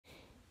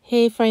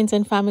Hey friends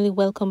and family,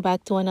 welcome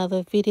back to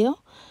another video.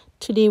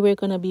 Today we're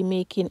going to be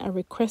making a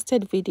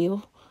requested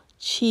video,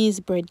 cheese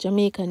bread,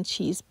 Jamaican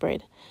cheese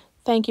bread.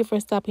 Thank you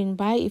for stopping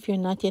by. If you're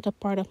not yet a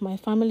part of my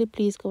family,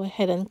 please go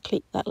ahead and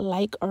click that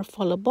like or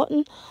follow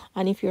button.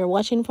 And if you're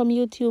watching from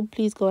YouTube,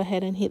 please go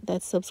ahead and hit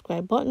that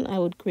subscribe button. I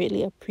would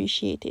greatly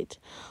appreciate it.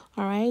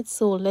 Alright,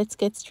 so let's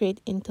get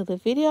straight into the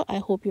video. I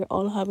hope you're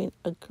all having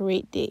a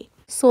great day.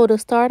 So to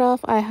start off,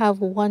 I have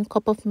 1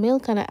 cup of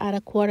milk and I add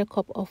a 1/4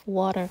 cup of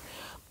water.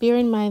 Bear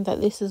in mind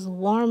that this is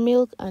warm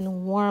milk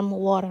and warm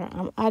water.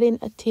 I'm adding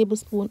a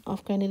tablespoon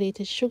of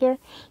granulated sugar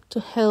to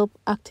help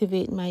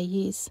activate my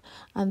yeast.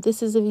 And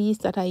this is the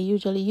yeast that I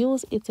usually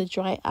use. It's a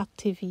dry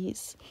active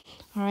yeast.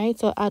 Alright,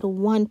 so add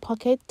 1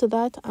 pocket to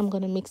that. I'm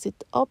going to mix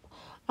it up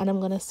and I'm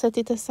going to set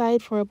it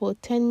aside for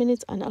about 10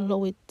 minutes and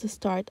allow it to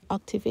start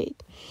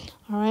activate.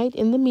 Alright,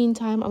 in the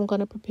meantime, I'm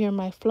going to prepare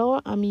my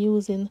flour. I'm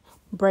using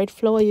bread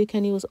flour. You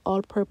can use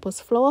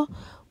all-purpose flour,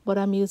 but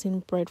I'm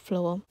using bread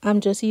flour.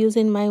 I'm just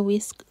using my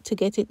whisk to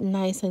get it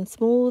nice and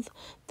smooth.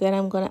 Then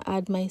I'm going to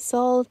add my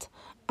salt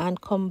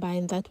and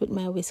combine that with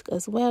my whisk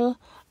as well.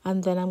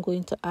 And then I'm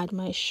going to add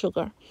my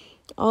sugar.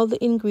 All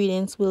the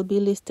ingredients will be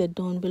listed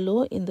down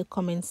below in the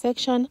comment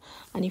section,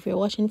 and if you're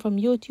watching from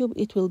YouTube,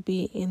 it will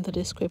be in the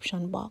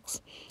description box.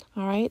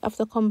 Alright,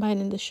 after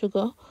combining the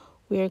sugar,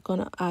 we're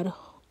gonna add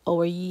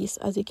our yeast.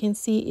 As you can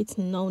see, it's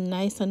now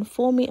nice and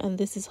foamy, and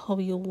this is how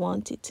you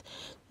want it.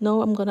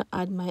 Now I'm gonna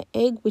add my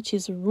egg, which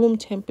is room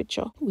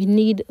temperature. We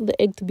need the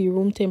egg to be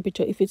room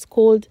temperature. If it's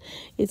cold,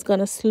 it's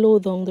gonna slow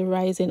down the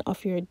rising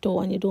of your dough,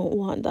 and you don't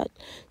want that.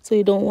 So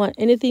you don't want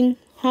anything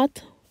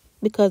hot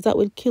because that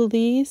will kill the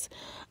yeast,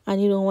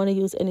 and you don't want to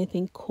use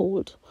anything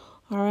cold.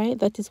 Alright,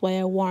 that is why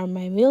I warm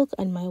my milk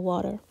and my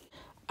water.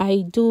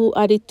 I do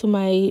add it to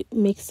my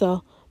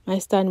mixer, my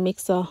stand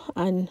mixer,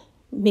 and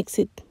mix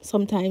it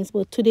sometimes,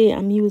 but today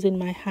I'm using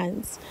my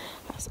hands.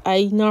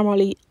 I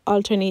normally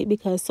alternate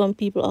because some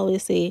people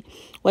always say,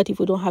 what if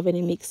we don't have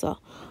any mixer?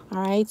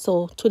 Alright,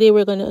 so today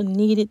we're going to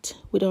knead it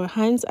with our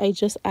hands. I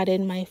just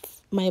added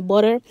my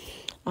butter,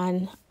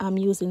 and I'm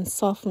using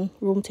softened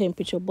room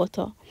temperature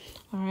butter.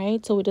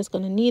 Alright, so we're just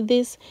going to knead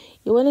this.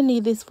 You want to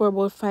knead this for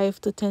about 5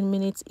 to 10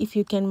 minutes if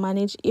you can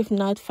manage. If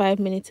not, 5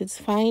 minutes is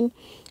fine.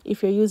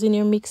 If you're using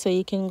your mixer,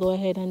 you can go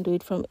ahead and do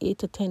it from 8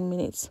 to 10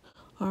 minutes.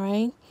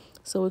 Alright,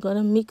 so we're going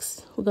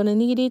to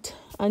knead it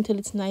until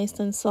it's nice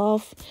and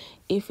soft.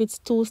 If it's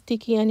too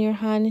sticky on your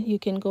hand, you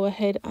can go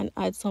ahead and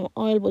add some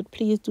oil, but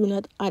please do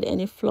not add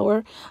any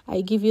flour.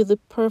 I give you the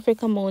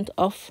perfect amount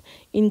of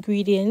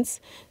ingredients,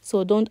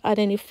 so don't add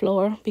any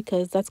flour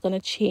because that's going to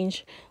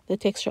change the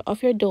texture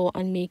of your dough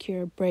and make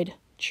your bread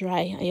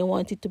dry, and you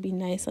want it to be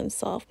nice and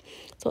soft.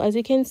 So as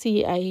you can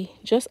see, I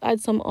just add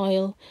some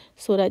oil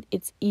so that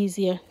it's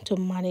easier to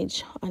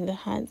manage on the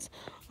hands.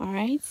 All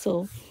right,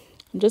 so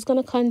I'm just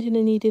going to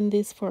continue kneading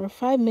this for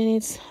 5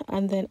 minutes,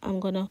 and then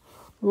I'm going to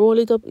roll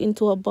it up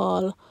into a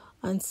ball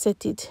and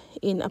set it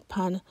in a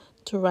pan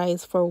to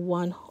rise for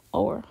 1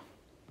 hour.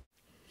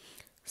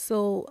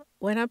 So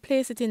when I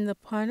place it in the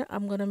pan,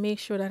 I'm going to make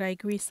sure that I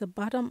grease the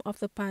bottom of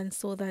the pan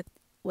so that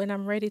when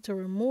I'm ready to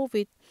remove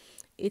it,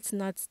 it's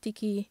not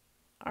sticky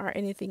or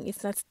anything.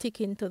 It's not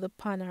sticking to the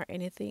pan or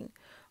anything.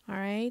 All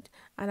right.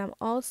 And I'm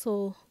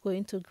also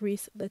going to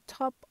grease the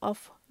top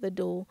of the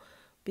dough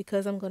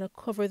because I'm going to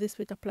cover this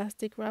with a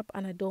plastic wrap,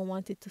 and I don't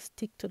want it to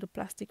stick to the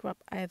plastic wrap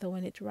either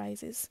when it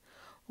rises.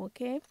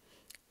 Okay.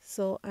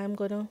 So I'm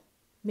going to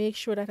make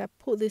sure that I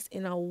put this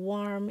in a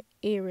warm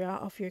area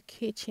of your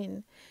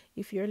kitchen.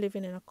 If you're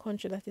living in a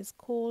country that is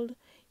cold,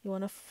 you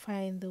want to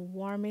find the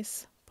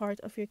warmest part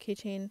of your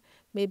kitchen,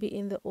 maybe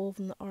in the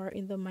oven or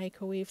in the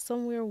microwave,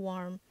 somewhere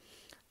warm,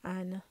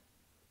 and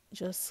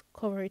just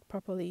cover it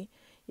properly.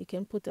 You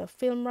can put a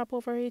film wrap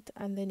over it,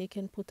 and then you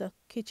can put a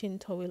kitchen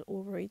towel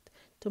over it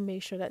to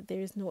make sure that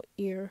there is no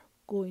air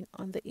going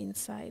on the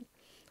inside.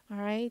 All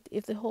right,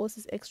 if the house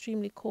is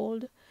extremely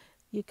cold,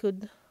 you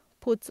could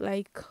put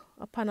like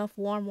a pan of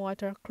warm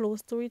water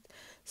close to it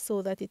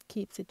so that it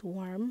keeps it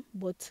warm,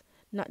 but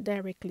not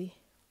directly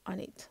on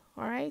it.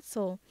 All right,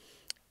 so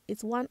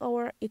it's 1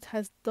 hour. It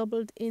has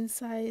doubled in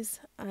size,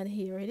 and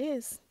here it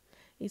is.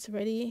 It's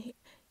ready.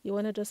 You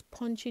want to just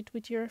punch it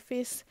with your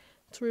fist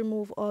to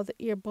remove all the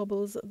air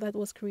bubbles that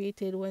was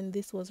created when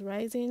this was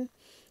rising.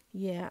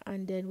 Yeah,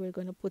 and then we're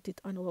going to put it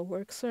on our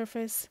work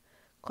surface,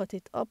 cut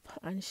it up,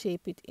 and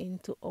shape it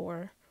into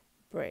our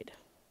bread.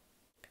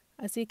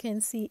 As you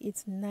can see,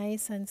 it's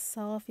nice and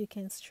soft. You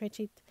can stretch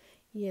it.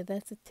 Yeah,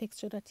 that's the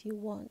texture that you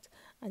want,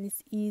 and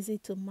it's easy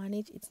to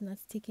manage. It's not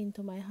sticking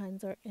to my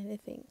hands or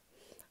anything.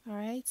 All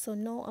right, so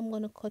now I'm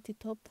going to cut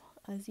it up.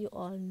 As you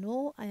all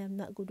know, I am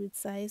not good with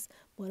size,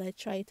 but I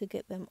try to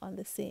get them on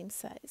the same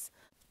size.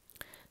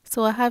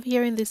 So I have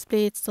here in this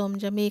plate some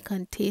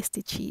Jamaican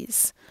tasty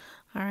cheese.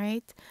 All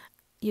right,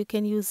 you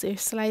can use a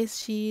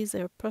sliced cheese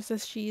or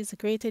processed cheese,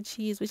 grated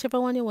cheese, whichever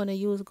one you want to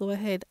use. Go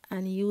ahead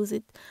and use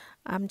it.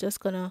 I'm just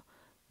gonna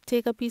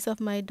take a piece of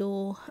my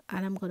dough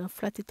and I'm gonna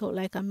flat it out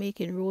like I'm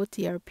making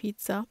roti or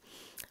pizza.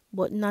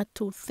 but not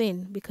too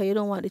thin, because you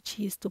don't want the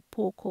cheese to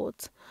poke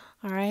out.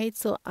 All right,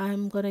 so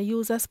I'm gonna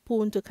use a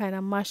spoon to kind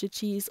of mash the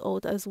cheese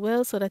out as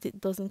well, so that it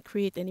doesn't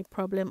create any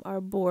problem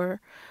or bore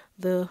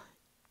the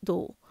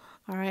dough.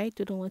 All right,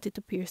 you don't want it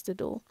to pierce the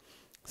dough.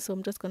 So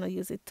I'm just gonna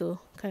use it to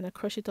kind of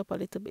crush it up a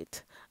little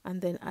bit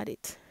and then add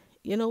it.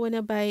 You know, when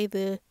you buy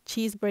the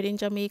cheese bread in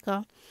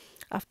Jamaica,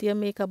 after you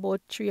make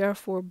about 3 or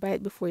 4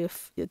 bites before you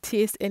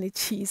taste any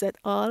cheese at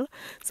all.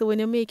 So when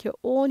you make your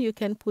own, you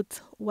can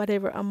put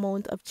whatever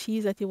amount of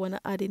cheese that you want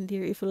to add in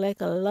there. If you like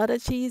a lot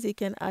of cheese, you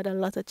can add a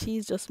lot of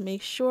cheese. Just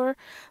make sure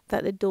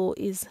that the dough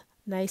is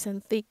nice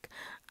and thick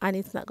and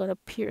it's not going to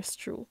pierce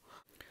through.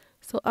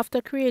 So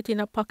after creating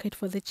a pocket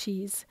for the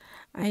cheese,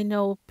 I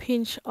now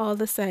pinch all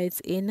the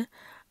sides in,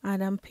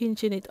 and I'm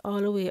pinching it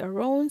all the way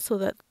around so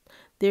that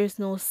there's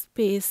no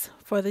space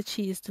for the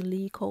cheese to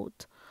leak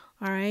out.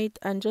 Alright,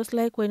 and just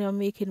like when you're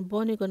making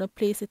bun, you're going to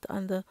place it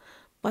on the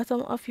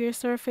bottom of your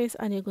surface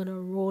and you're going to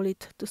roll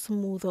it to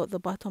smooth out the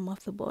bottom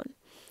of the bun.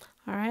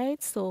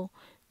 Alright, so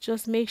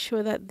just make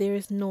sure that there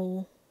is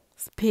no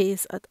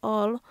space at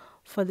all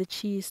for the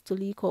cheese to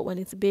leak out when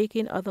it's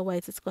baking,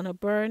 otherwise it's going to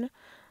burn.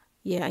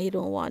 Yeah, you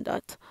don't want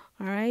that.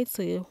 Alright,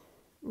 so you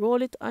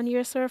roll it on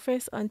your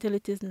surface until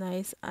it is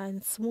nice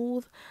and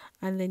smooth,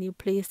 and then you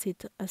place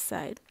it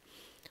aside.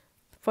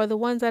 For the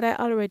ones that I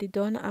already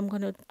done, I'm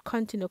going to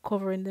continue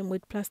covering them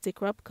with plastic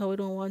wrap because we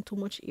don't want too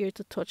much air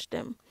to touch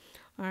them.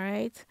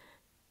 Alright,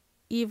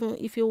 even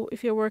if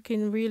you're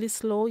working really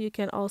slow, you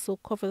can also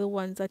cover the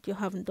ones that you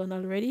haven't done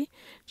already.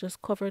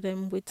 Just cover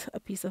them with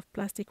a piece of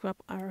plastic wrap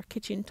or a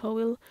kitchen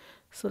towel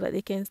so that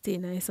they can stay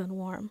nice and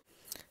warm.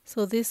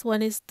 So this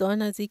one is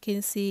done. As you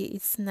can see,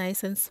 it's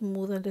nice and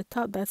smooth on the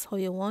top. That's how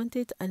you want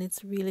it, and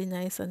it's really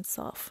nice and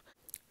soft.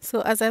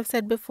 So as I've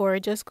said before,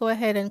 just go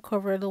ahead and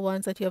cover the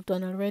ones that you have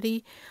done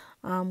already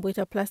with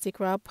a plastic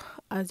wrap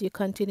as you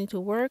continue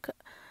to work.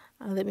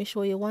 Let me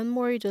show you one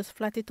more. You just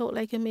flat it out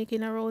like you're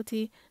making a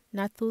roti,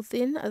 not too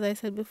thin. As I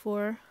said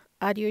before,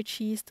 add your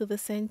cheese to the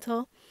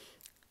center,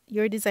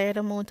 your desired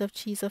amount of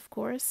cheese, of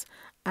course,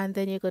 and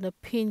then you're going to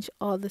pinch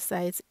all the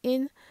sides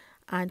in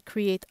and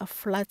create a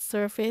flat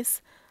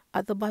surface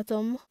at the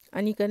bottom.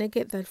 And you're going to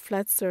get that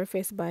flat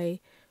surface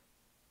by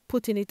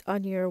putting it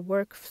on your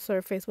work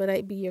surface, whether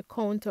it be your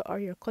counter or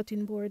your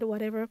cutting board or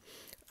whatever,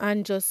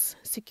 and just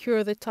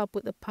secure the top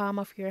with the palm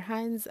of your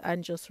hands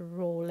and just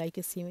roll like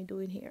you see me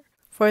doing here.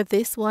 For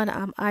this one,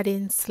 I'm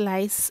adding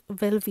sliced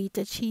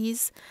Velveeta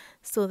cheese,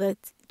 so that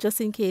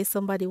just in case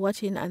somebody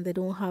watching and they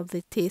don't have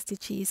the tasty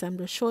cheese, I'm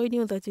just showing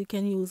you that you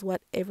can use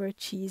whatever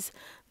cheese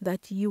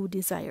that you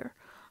desire,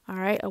 all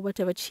right, or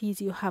whatever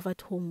cheese you have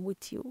at home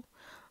with you.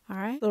 All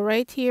right, so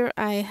right here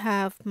I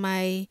have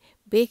my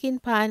baking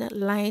pan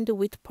lined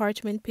with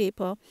parchment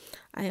paper.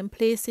 I am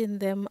placing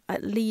them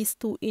at least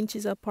 2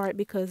 inches apart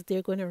because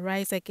they're going to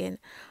rise again.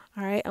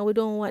 All right, and we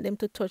don't want them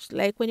to touch.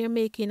 Like when you're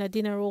making a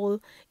dinner roll,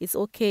 it's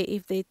okay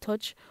if they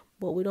touch,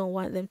 but we don't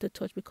want them to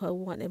touch because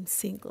we want them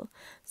single.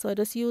 So I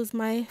just use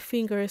my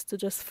fingers to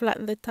just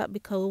flatten the top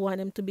because we want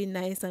them to be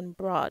nice and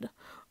broad.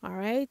 All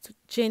right,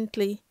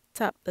 gently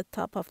tap the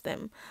top of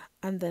them,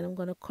 and then I'm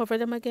going to cover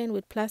them again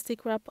with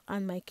plastic wrap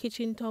and my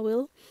kitchen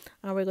towel,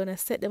 and we're going to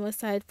set them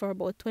aside for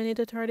about 20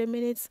 to 30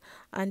 minutes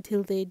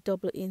until they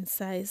double in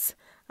size,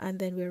 and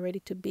then we're ready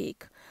to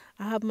bake.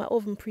 I have my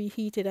oven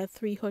preheated at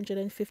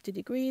 350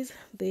 degrees.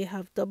 They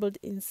have doubled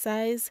in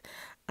size,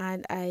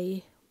 and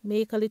I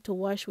make a little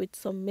wash with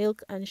some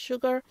milk and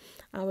sugar,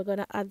 and we're going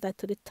to add that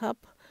to the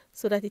top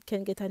so that it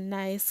can get a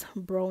nice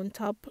brown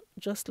top,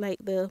 just like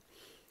the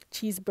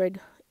cheese bread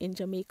in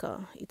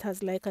Jamaica. It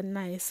has like a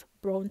nice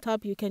brown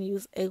top. You can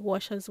use egg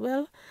wash as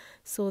well.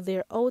 So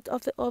they're out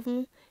of the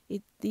oven.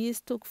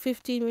 These took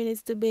 15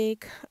 minutes to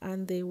bake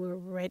and they were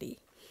ready.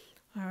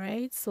 All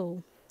right,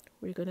 so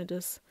we're gonna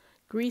just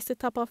grease the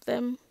top of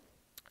them.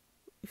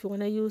 If you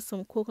want to use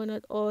some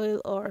coconut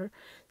oil or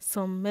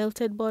some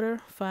melted butter,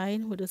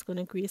 fine. We're just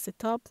gonna grease the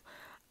top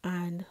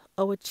and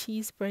our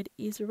cheese bread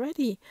is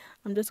ready.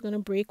 I'm just gonna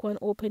break one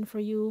open for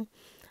you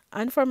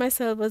and for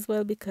myself as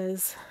well,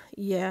 because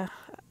yeah,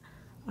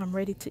 I'm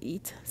ready to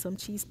eat some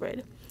cheese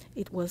bread.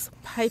 It was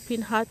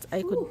piping hot.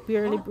 I could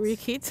barely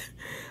break it,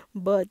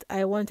 but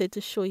I wanted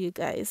to show you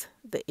guys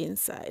the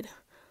inside.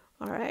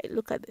 All right,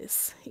 look at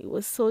this. It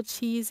was so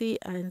cheesy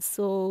and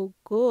so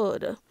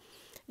good.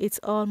 It's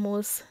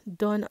almost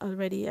done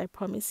already, I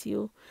promise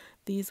you.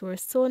 These were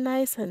so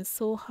nice and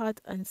so hot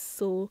and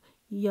so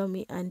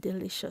yummy and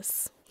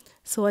delicious.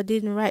 So I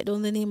didn't write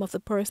down the name of the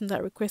person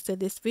that requested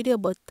this video,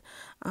 but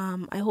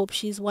I hope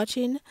she's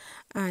watching,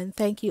 and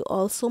thank you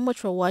all so much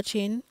for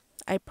watching.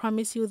 I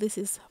promise you this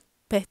is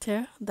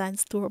better than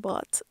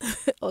store-bought.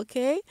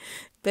 Okay,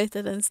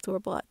 better than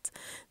store-bought.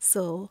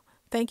 So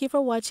thank you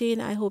for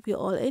watching. I hope you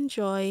all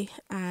enjoy,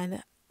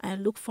 and I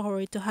look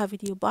forward to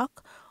having you back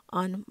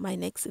on my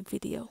next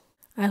video.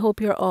 I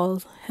hope you're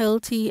all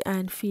healthy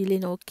and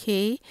feeling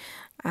okay.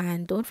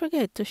 And don't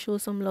forget to show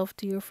some love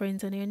to your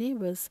friends and your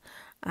neighbors.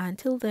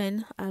 Until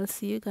then, I'll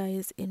see you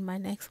guys in my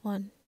next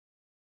one.